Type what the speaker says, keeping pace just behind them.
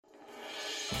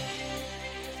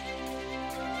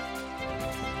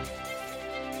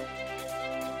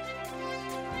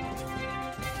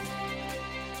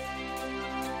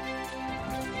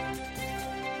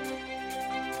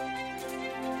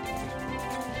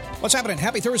What's happening?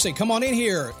 Happy Thursday. Come on in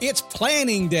here. It's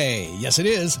planning day. Yes, it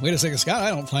is. Wait a second, Scott. I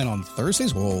don't plan on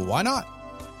Thursdays. Well, why not?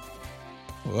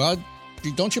 Well,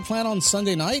 don't you plan on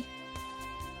Sunday night?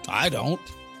 I don't.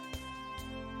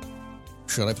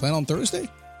 Should I plan on Thursday?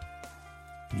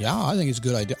 Yeah, I think it's a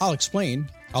good idea. I'll explain.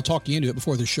 I'll talk you into it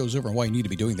before this show's over and why you need to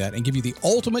be doing that and give you the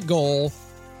ultimate goal.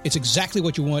 It's exactly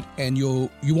what you want, and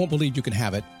you won't believe you can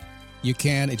have it. You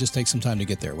can. It just takes some time to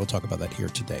get there. We'll talk about that here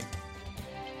today.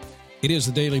 It is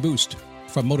the Daily Boost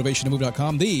from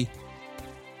MotivationToMove.com, the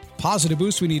positive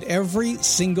boost we need every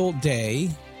single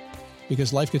day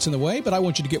because life gets in the way, but I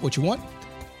want you to get what you want.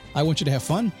 I want you to have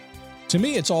fun. To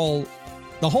me, it's all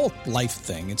the whole life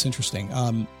thing. It's interesting.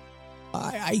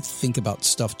 I think about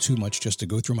stuff too much just to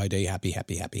go through my day happy. I'm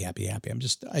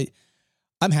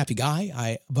a happy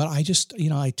guy. But I just,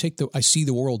 I see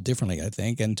the world differently, I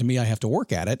think. And to me, I have to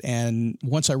work at it. And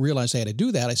once I realized I had to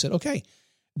do that, I said, okay,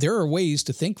 there are ways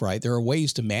to think right. There are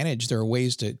ways to manage. There are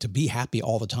ways to be happy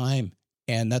all the time.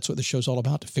 And that's what the show's all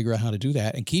about, to figure out how to do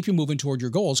that and keep you moving toward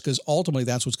your goals, because ultimately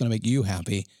that's what's going to make you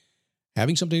happy,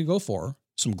 having something to go for,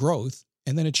 some growth,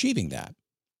 and then achieving that.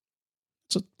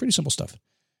 It's pretty simple stuff.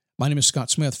 My name is Scott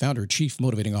Smith, founder, chief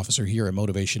motivating officer here at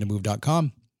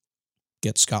MotivationToMove.com.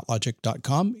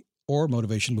 GetScottLogic.com or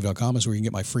MotivationToMove.com is where you can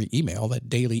get my free email, that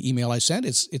daily email I send.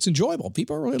 It's enjoyable.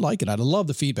 People really like it. I love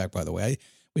the feedback, by the way.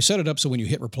 We set it up so when you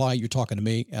hit reply, you're talking to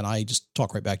me, and I just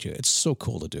talk right back to you. It's so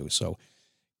cool to do. So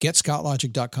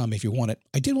GetScottLogic.com if you want it.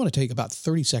 I did want to take about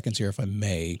 30 seconds here, if I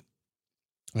may.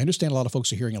 I understand a lot of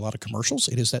folks are hearing a lot of commercials.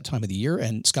 It is that time of the year.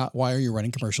 And Scott, why are you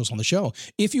running commercials on the show?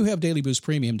 If you have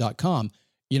DailyBoostPremium.com,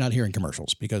 you're not hearing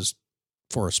commercials because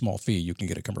for a small fee, you can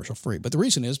get a commercial free. But the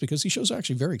reason is because these shows are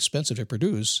actually very expensive to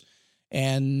produce,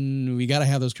 and we got to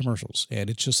have those commercials. And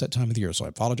it's just that time of the year. So I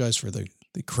apologize for the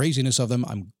craziness of them.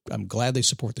 I'm glad they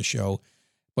support the show,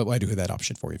 but I do have that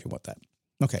option for you if you want that.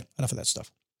 Okay, enough of that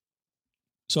stuff.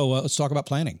 So let's talk about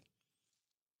planning.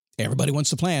 Everybody wants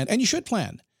to plan, and you should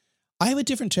plan. I have a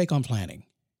different take on planning.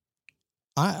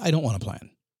 I don't want to plan.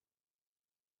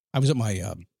 I was at my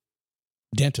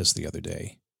dentist the other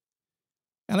day,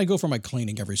 and I go for my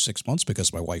cleaning every 6 months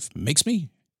because my wife makes me.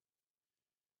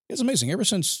 It's amazing. Ever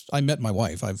since I met my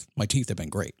wife, my teeth have been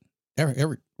great.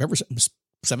 Ever since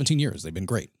 17 years, they've been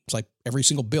great. It's like every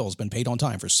single bill has been paid on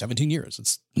time for 17 years.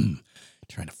 It's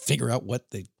trying to figure out what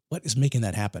is making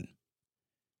that happen.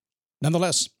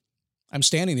 Nonetheless, I'm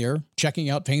standing there checking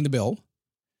out, paying the bill.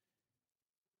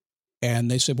 And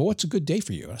they said, well, what's a good day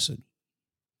for you? I said,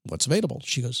 what's available?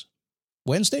 She goes,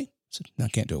 Wednesday? I said, no, I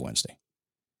can't do it Wednesday.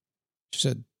 She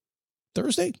said,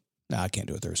 Thursday? No, I can't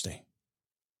do it Thursday.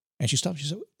 And she stopped. She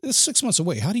said, it's 6 months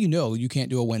away. How do you know you can't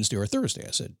do a Wednesday or a Thursday?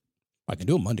 I said, I can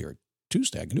do a Monday or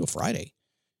Tuesday. I can do a Friday.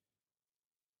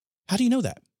 How do you know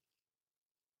that?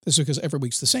 This is because every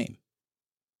week's the same.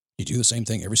 You do the same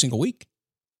thing every single week?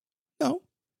 No.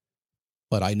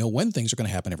 But I know when things are going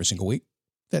to happen every single week.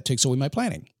 That takes away my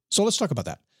planning. So let's talk about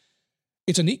that.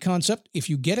 It's a neat concept. If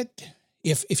you get it,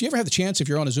 if you ever have the chance, if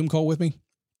you're on a Zoom call with me,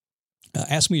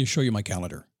 ask me to show you my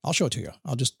calendar. I'll show it to you.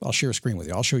 I'll share a screen with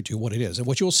you. I'll show it to you what it is. And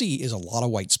what you'll see is a lot of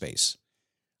white space.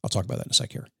 I'll talk about that in a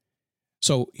sec here.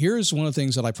 So here's one of the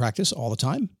things that I practice all the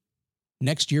time.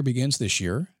 Next year begins this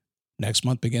year. Next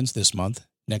month begins this month.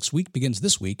 Next week begins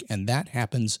this week. And that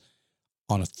happens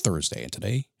on a Thursday. And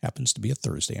today happens to be a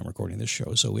Thursday. I'm recording this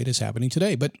show, so it is happening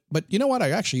today. But you know what?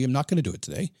 I actually am not going to do it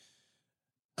today.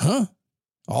 Huh?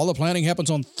 All the planning happens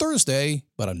on Thursday,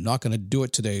 but I'm not going to do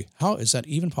it today. How is that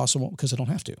even possible? Because I don't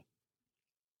have to.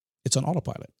 It's on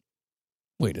autopilot.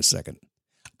 Wait a second.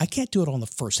 I can't do it on the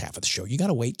first half of the show. You got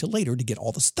to wait till later to get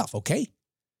all the stuff, okay?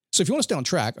 So if you want to stay on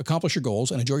track, accomplish your goals,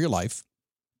 and enjoy your life,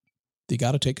 you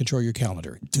got to take control of your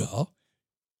calendar. Duh.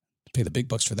 Pay the big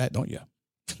bucks for that, don't you?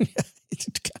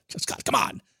 Scott, come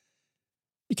on.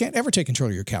 You can't ever take control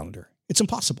of your calendar. It's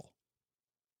impossible.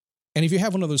 And if you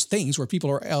have one of those things where people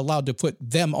are allowed to put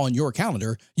them on your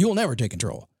calendar, you will never take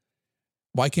control.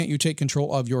 Why can't you take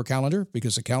control of your calendar?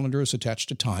 Because the calendar is attached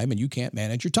to time and you can't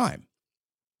manage your time.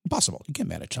 Impossible. You can't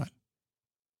manage time.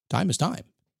 Time is time.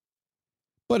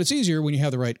 But it's easier when you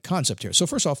have the right concept here. So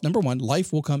first off, number one,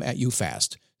 life will come at you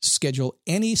fast. Schedule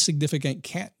any significant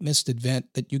can't-miss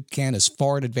event that you can as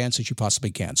far in advance as you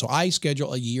possibly can. So I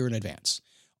schedule a year in advance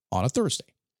on a Thursday.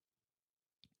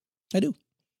 I do.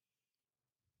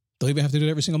 Don't even have to do it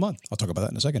every single month. I'll talk about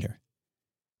that in a second here.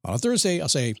 On a Thursday, I'll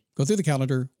say, go through the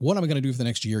calendar. What am I going to do for the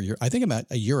next year? I think I'm at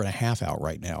a year and a half out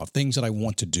right now of things that I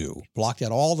want to do. Blocked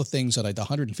out all the things that the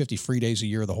 150 free days a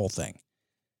year, the whole thing.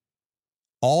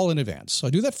 All in advance. So I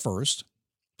do that first,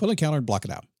 put it on the calendar and block it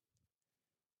out.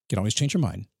 You can always change your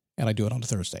mind, and I do it on a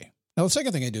Thursday. Now, the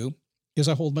second thing I do is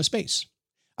I hold my space.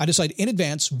 I decide in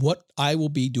advance what I will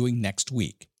be doing next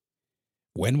week.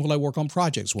 When will I work on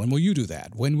projects? When will you do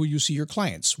that? When will you see your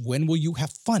clients? When will you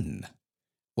have fun?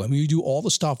 When will you do all the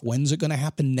stuff? When's it going to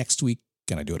happen next week?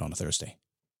 Can I do it on a Thursday?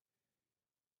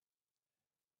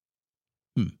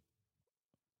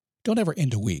 Don't ever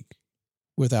end a week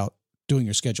without doing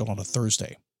your schedule on a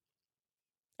Thursday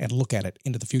and look at it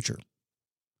into the future.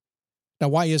 Now,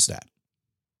 why is that?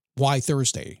 Why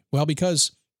Thursday? Well,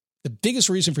 because the biggest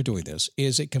reason for doing this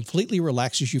is it completely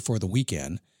relaxes you for the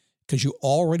weekend because you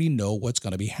already know what's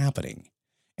going to be happening.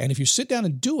 And if you sit down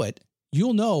and do it,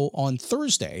 you'll know on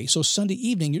Thursday. So Sunday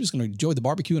evening, you're just going to enjoy the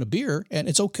barbecue and a beer, and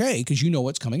it's okay because you know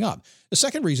what's coming up. The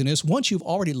second reason is once you've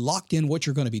already locked in what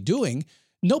you're going to be doing,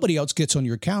 nobody else gets on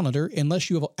your calendar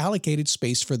unless you have allocated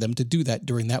space for them to do that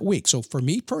during that week. So for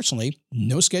me personally,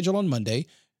 no schedule on Monday,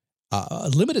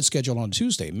 a limited schedule on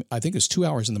Tuesday. I think it's 2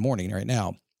 hours in the morning right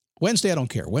now. Wednesday, I don't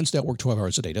care. Wednesday, I'll work 12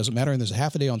 hours a day. Doesn't matter. And there's a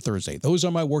half a day on Thursday. Those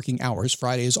are my working hours.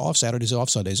 Friday is off. Saturday is off.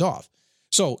 Sunday is off.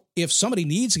 So if somebody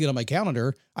needs to get on my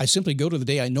calendar, I simply go to the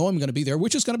day I know I'm going to be there,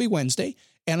 which is going to be Wednesday,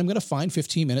 and I'm going to find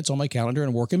 15 minutes on my calendar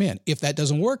and work them in. If that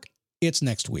doesn't work, it's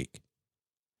next week.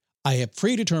 I have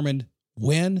predetermined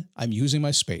when I'm using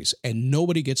my space, and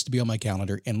nobody gets to be on my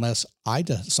calendar unless I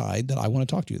decide that I want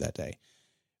to talk to you that day,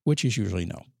 which is usually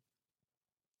no.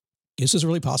 Is this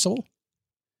really possible?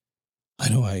 I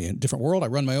know in a different world. I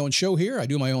run my own show here. I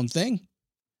do my own thing.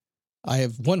 I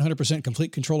have 100%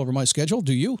 complete control over my schedule.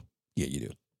 Do you? Yeah, you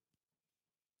do.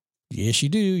 Yes, you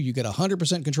do. You get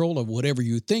 100% control of whatever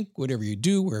you think, whatever you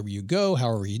do, wherever you go,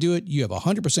 however you do it. You have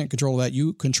 100% control of that.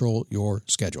 You control your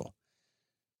schedule.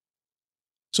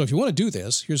 So if you want to do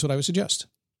this, here's what I would suggest.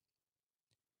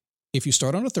 If you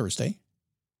start on a Thursday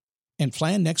and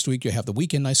plan next week, you have the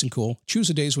weekend nice and cool. Choose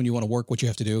the days when you want to work, what you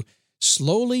have to do.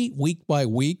 Slowly, week by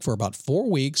week, for about 4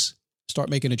 weeks, start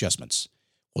making adjustments.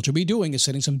 What you'll be doing is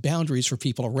setting some boundaries for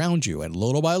people around you. And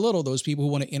little by little, those people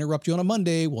who want to interrupt you on a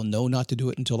Monday will know not to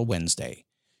do it until a Wednesday.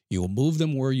 You will move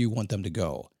them where you want them to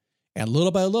go. And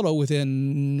little by little,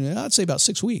 within, I'd say about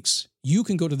 6 weeks, you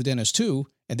can go to the dentist too,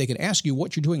 and they can ask you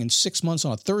what you're doing in 6 months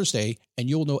on a Thursday, and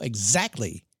you'll know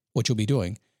exactly what you'll be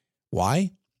doing.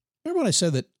 Why? Remember when I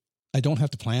said that I don't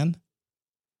have to plan?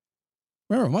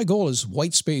 Remember, my goal is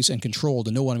white space and control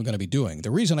to know what I'm going to be doing. The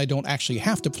reason I don't actually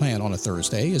have to plan on a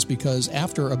Thursday is because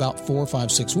after about 4, 5,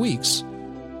 6 weeks,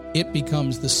 it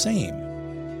becomes the same.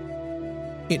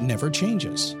 It never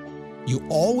changes. You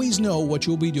always know what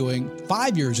you'll be doing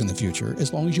 5 years in the future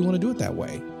as long as you want to do it that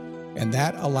way. And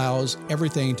that allows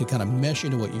everything to kind of mesh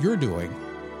into what you're doing,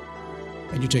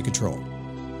 and you take control.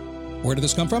 Where did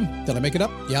this come from? Did I make it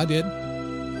up? Yeah, I did.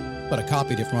 But I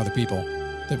copied it from other people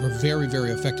that were very,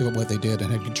 very effective at what they did and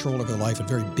had control over their life and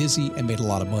very busy and made a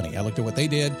lot of money. I looked at what they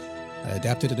did, I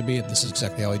adapted it to me, and this is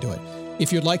exactly how I do it.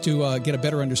 If you'd like to get a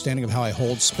better understanding of how I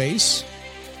hold space,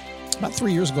 about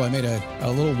 3 years ago, I made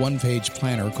a little one-page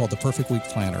planner called the Perfect Week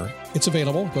Planner. It's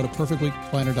available. Go to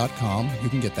perfectweekplanner.com. You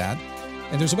can get that.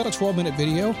 And there's about a 12-minute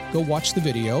video. Go watch the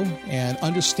video and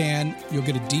understand. You'll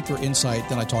get a deeper insight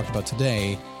than I talked about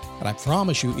today. And I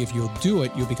promise you, if you'll do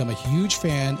it, you'll become a huge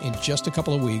fan in just a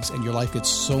couple of weeks, and your life gets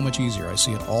so much easier. I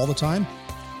see it all the time.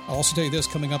 I'll also tell you this,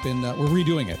 coming up we're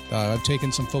redoing it. I've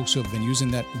taken some folks who have been using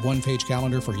that one-page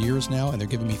calendar for years now, and they're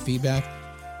giving me feedback.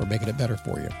 We're making it better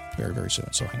for you very, very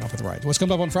soon. So hang on for the ride. What's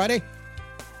coming up on Friday?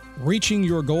 Reaching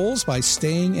your goals by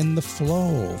staying in the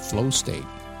flow state.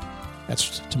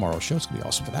 That's tomorrow's show. It's going to be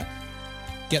awesome for that.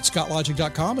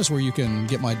 GetScottLogic.com is where you can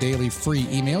get my daily free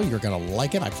email. You're going to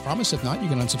like it. I promise. If not, you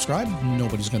can unsubscribe.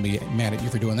 Nobody's going to be mad at you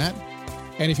for doing that.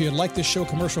 And if you'd like this show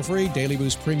commercial-free,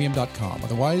 DailyBoostPremium.com.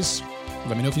 Otherwise,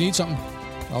 let me know if you need something.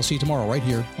 I'll see you tomorrow right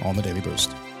here on the Daily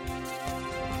Boost.